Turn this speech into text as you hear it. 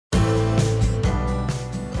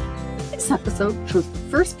This episode shows the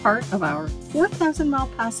first part of our 4,000-mile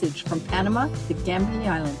passage from Panama to the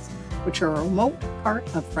Gambier Islands, which are a remote part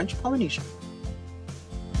of French Polynesia.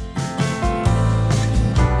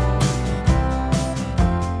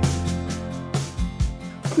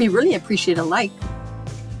 We really appreciate a like.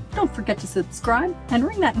 Don't forget to subscribe and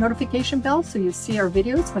ring that notification bell so you see our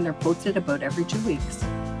videos when they're posted about every 2 weeks.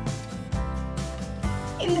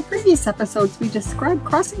 In the previous episodes, we described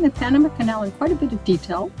crossing the Panama Canal in quite a bit of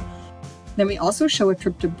detail. Then we also show a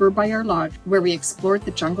trip to Boobies Lodge, where we explored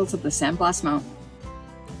the jungles of the Sandblast Mountain.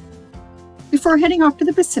 Before heading off to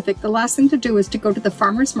the Pacific, the last thing to do is to go to the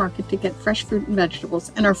farmer's market to get fresh fruit and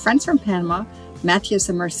vegetables, and our friends from Panama, Matthias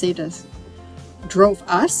and Mercedes, drove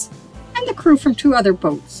us and the crew from 2 other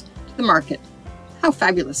boats to the market. How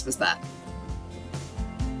fabulous was that?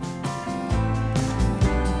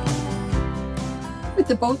 With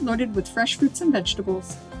the boat loaded with fresh fruits and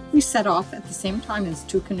vegetables, we set off at the same time as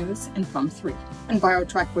 2 canoes and Pum 3. And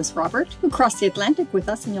BioTrek was Robert, who crossed the Atlantic with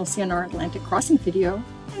us, and you'll see in our Atlantic crossing video,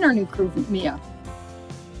 and our new crew, Mia.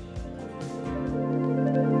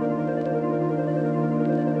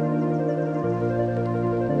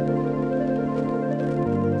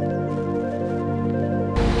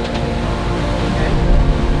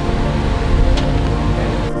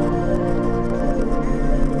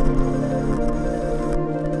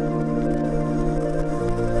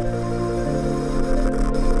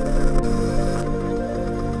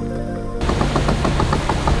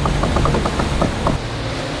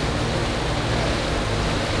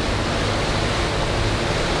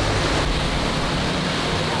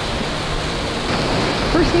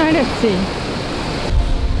 First night at sea.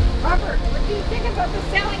 Robert, what do you think about the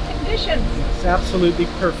sailing conditions? It's absolutely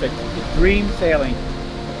perfect. Dream sailing.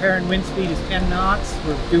 Apparent wind speed is 10 knots.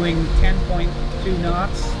 We're doing 10.2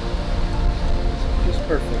 knots. It's just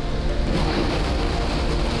perfect.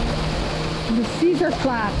 The seas are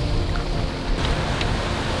flat.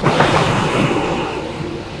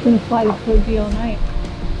 I'm gonna fly the Boobies all night.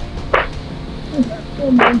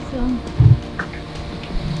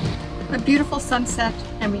 A beautiful sunset,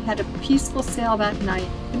 and we had a peaceful sail that night.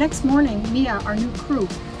 The next morning, Mia, our new crew,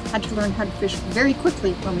 had to learn how to fish very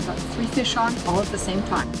quickly when we got 3 fish on all at the same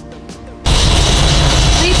time.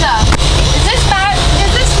 Lisa, does this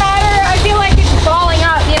matter? I feel like it's balling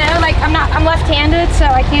up, you know? Like I'm left-handed, so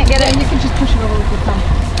I can't get it. You can just push it over with your thumb.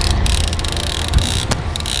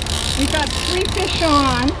 We got 3 fish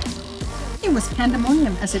on. It was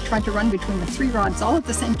pandemonium as it tried to run between the 3 rods all at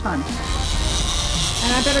the same time.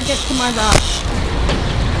 And I better get to my rod.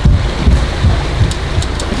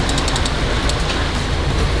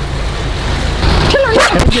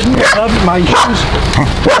 I didn't love my shoes.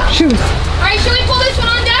 Shoes. Alright, should we pull this one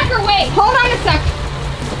on deck or wait? Hold on a sec.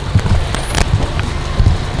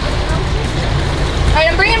 Alright,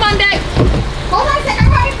 I'm bringing him on deck. Hold on a sec. I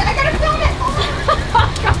gotta film it.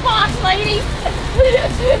 Come on, lady.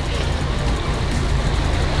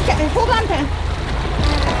 Okay, hold on, Pen.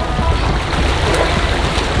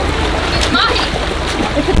 It's mahi.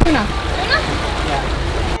 It's a tuna. Tuna? Yeah.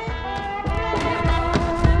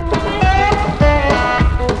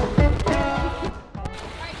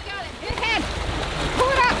 Alright, you got it. Good head. Pull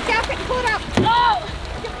it up, Captain. Pull it up. Oh!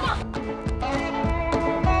 Come on.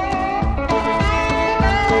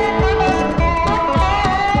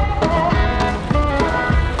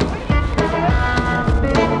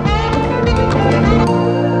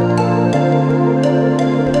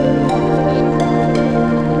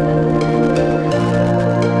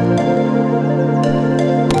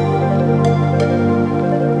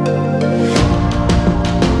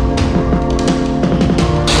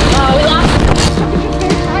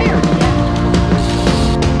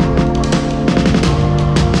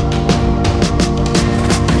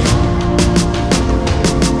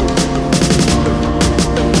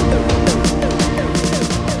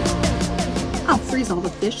 All the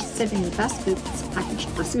fish sit in the baskets packaged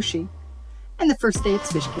for sushi, and the first day it's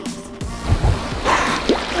fish cakes.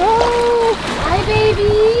 Oh! Hi,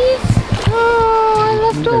 babies! Oh, I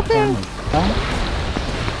love dolphins!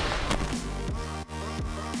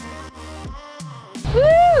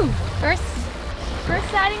 Woo! First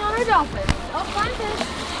sighting on our dolphin. Oh, fine fish.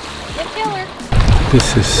 Good killer.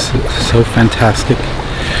 This is so fantastic.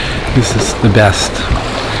 This is the best.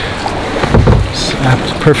 It's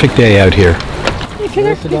a perfect day out here.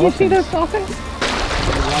 Did you see those dolphins?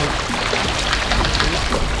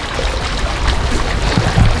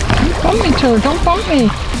 Don't bump me, Tur. Don't bump me.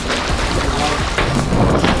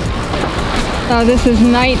 So this is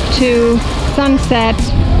night to sunset.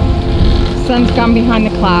 Sun's gone behind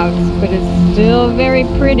the clouds, but it's still very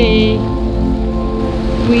pretty.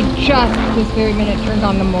 We just, this very minute, turned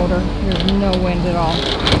on the motor. There's no wind at all.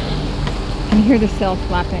 You can hear the sail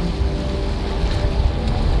flapping.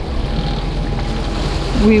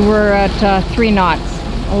 We were at 3 knots,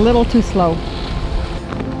 a little too slow.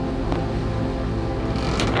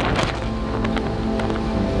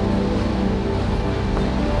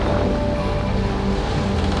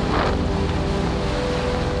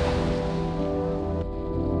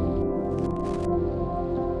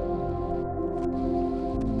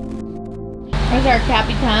 There's our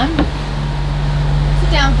Capitan.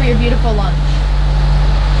 Sit down for your beautiful lunch.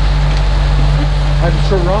 I'm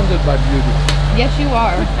surrounded by beauty. Yes, you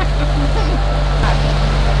are.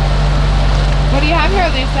 What do you have here,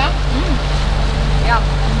 Lisa? Yeah.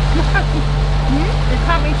 They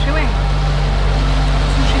caught me chewing.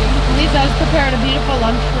 Sushi. Lisa has prepared a beautiful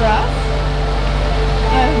lunch for us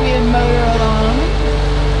as we motor along.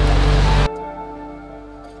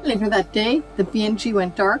 Later that day, the BNG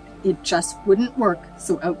went dark. It just wouldn't work,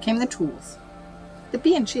 so out came the tools. The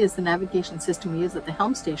BNG is the navigation system we use at the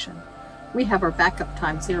helm station. We have our backup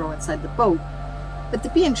time 0 inside the boat, but the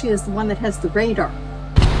BNG is the one that has the radar.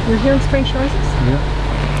 You're here in Spring Shores? Yeah.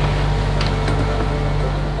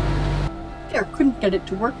 Pierre couldn't get it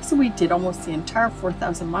to work, so we did almost the entire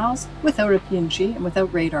 4,000 miles without a BNG and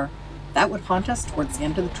without radar. That would haunt us towards the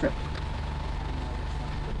end of the trip.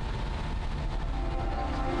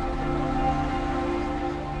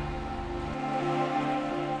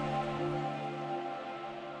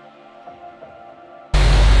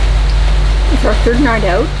 It's our 3rd night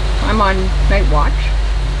out. I'm on night watch.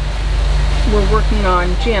 We're working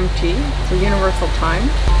on GMT, so Universal Time.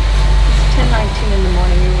 It's 10:19 in the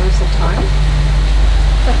morning Universal Time.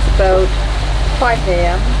 That's about 5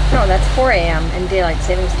 a.m. No, that's 4 a.m. in Daylight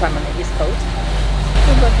Savings Time on the East Coast.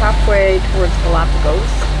 We're about halfway towards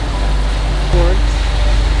Galapagos.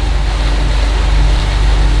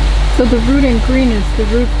 So the route in green is the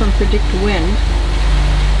route from Predict Wind.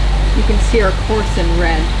 You can see our course in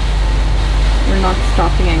red. We're not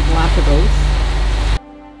stopping in Galapagos.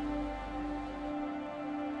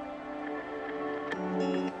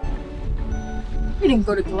 We didn't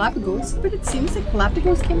go to Galapagos, but it seems that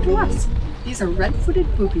Galapagos came to us. These are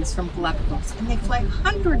red-footed boobies from Galapagos, and they fly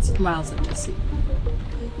hundreds of miles out to sea.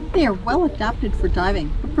 They are well adapted for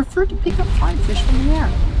diving, but prefer to pick up flying fish from the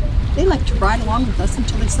air. They like to ride along with us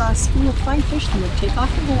until they saw a school of flying fish and would take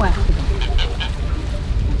off and go after them.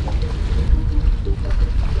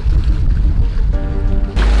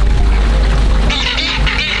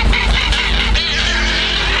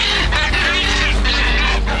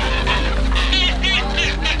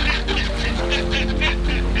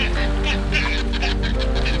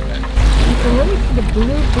 The blue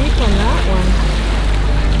beak on that one.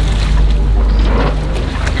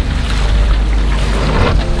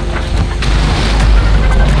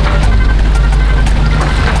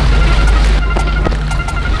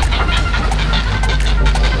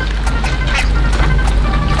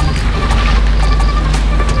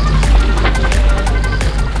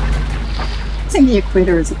 Crossing the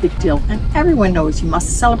equator is a big deal, and everyone knows you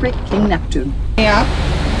must celebrate King Neptune. Yeah.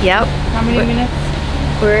 Yep. How many minutes?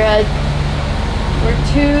 We're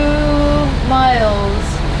 2 miles.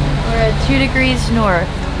 We're at 2 degrees north.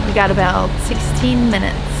 We got about 16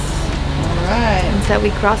 minutes. Alright. Until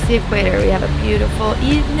we cross the equator. We have a beautiful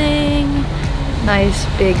evening. Nice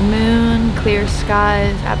big moon, clear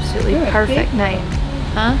skies, absolutely perfect night.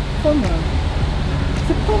 Huh? Full moon. Is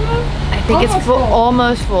it full moon? I think it's full,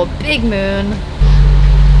 almost full. Big moon.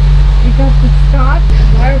 We got the Scott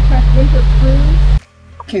BioTrek winter cruise.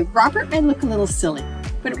 Okay, Robert may look a little silly,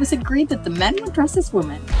 but it was agreed that the men would dress as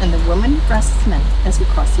women and the women would dress as men as we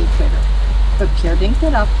crossed the equator. But Pierre didn't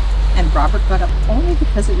get up, and Robert got up only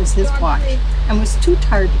because it was his watch and was too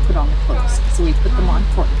tired to put on the clothes, so we put them on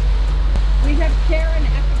for him. We have Karen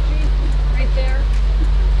effigy right there.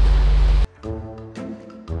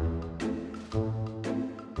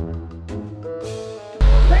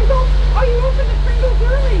 Pringles? Oh, you opened the Pringles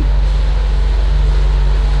early.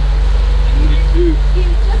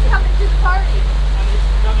 He's just coming to the party.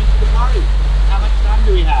 coming to the party. How much time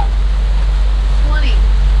do we have? 20.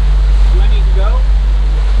 Do I need to go?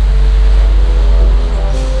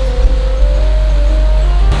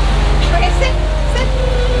 Okay, sit.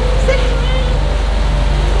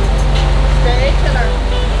 Stay killer.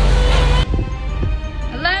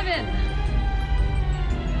 11.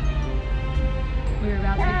 We're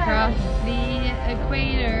about to cross the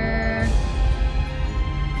equator.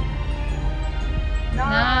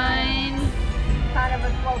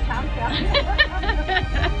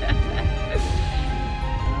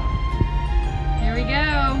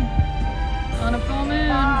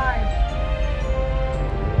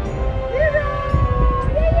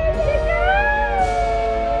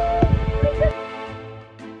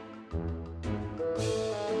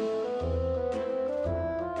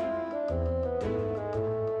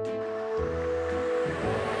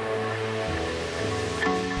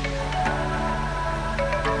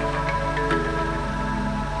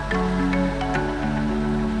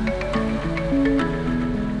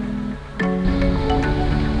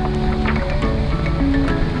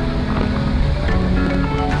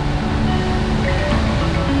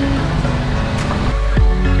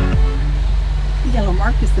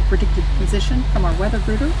 position from our weather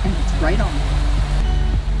router, and it's right on.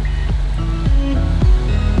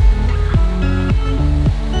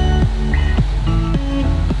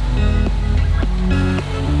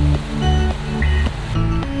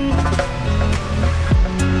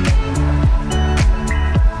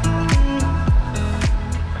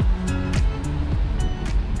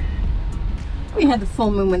 We had the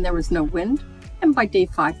full moon when there was no wind, and by day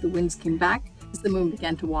 5 the winds came back as the moon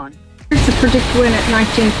began to wane. Here's the predicted wind at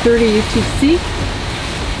 1930 UTC,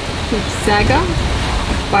 Saga,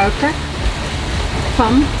 BioTrek,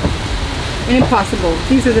 Plum, and Impossible.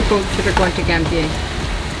 These are the boats that are going to Gambier.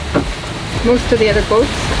 Most of the other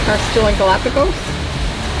boats are still in Galapagos,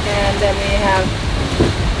 and then we have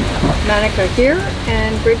Manica here,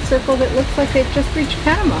 and Great Circle that looks like they've just reached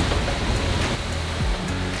Panama.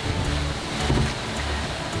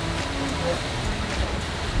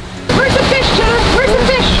 Where's the fish, Chiller? Where's the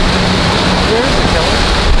fish? Where is it, Chiller?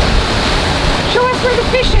 Show us where the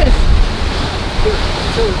fish is.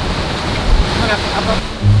 Up.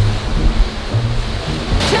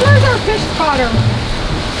 Chiller's our fish spotter.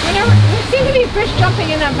 Whenever there seem to be fish jumping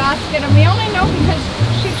in that basket, and we only know because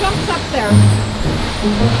she jumps up there.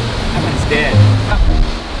 That one's dead.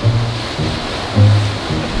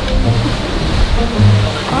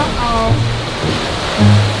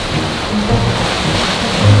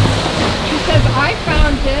 She says, I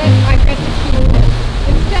found it. I bet you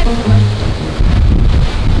it's dead.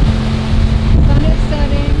 Sun is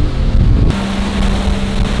setting.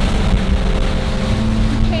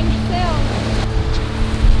 We changed sails.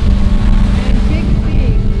 And big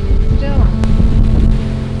seas still.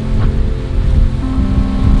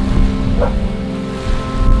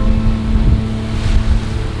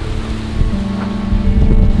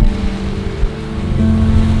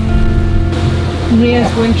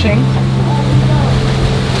 Nia's winching.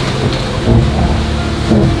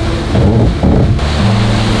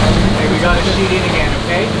 Okay, we got to sheet in again,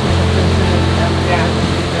 okay? Yeah,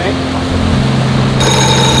 okay.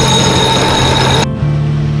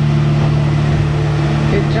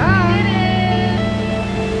 Good job.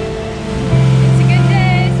 It's a good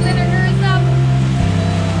day. Slither is up.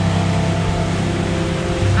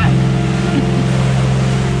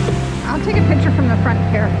 I'll take a picture from the front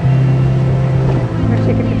here. I'm going to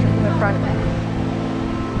take a picture from the front.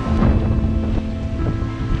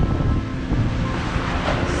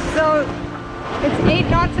 So it's 8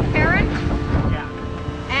 knots apparent, Yeah.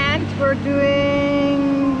 and we're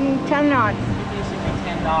doing 10 knots. Basically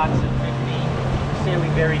 10 knots and 15.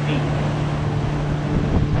 Sailing very deep.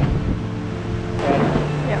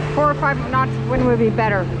 Yeah, 4 or 5 knots of wind would be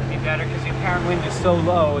better. It would be better because the apparent wind is so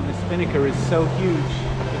low and the spinnaker is so huge.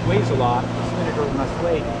 It weighs a lot. The spinnaker must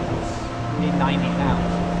weigh 90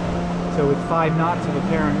 pounds. So with 5 knots of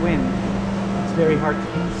apparent wind, it's very hard to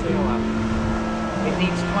keep the sail up. It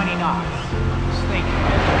needs 20 knots. Just think,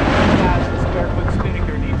 the square-foot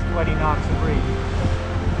spinnaker needs 20 knots of breeze.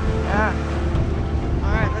 Yeah.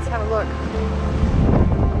 All right, let's have a look.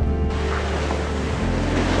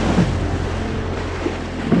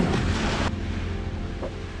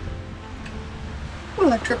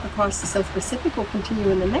 Well, our trip across the South Pacific will continue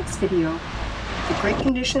in the next video. The great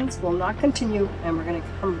conditions will not continue, and we're going to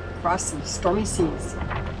come across some stormy seas.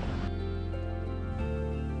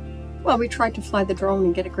 Well, we tried to fly the drone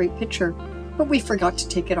and get a great picture, but we forgot to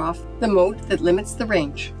take it off the mode that limits the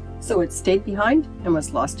range, so it stayed behind and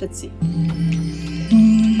was lost at sea.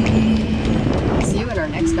 See you in our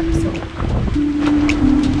next episode.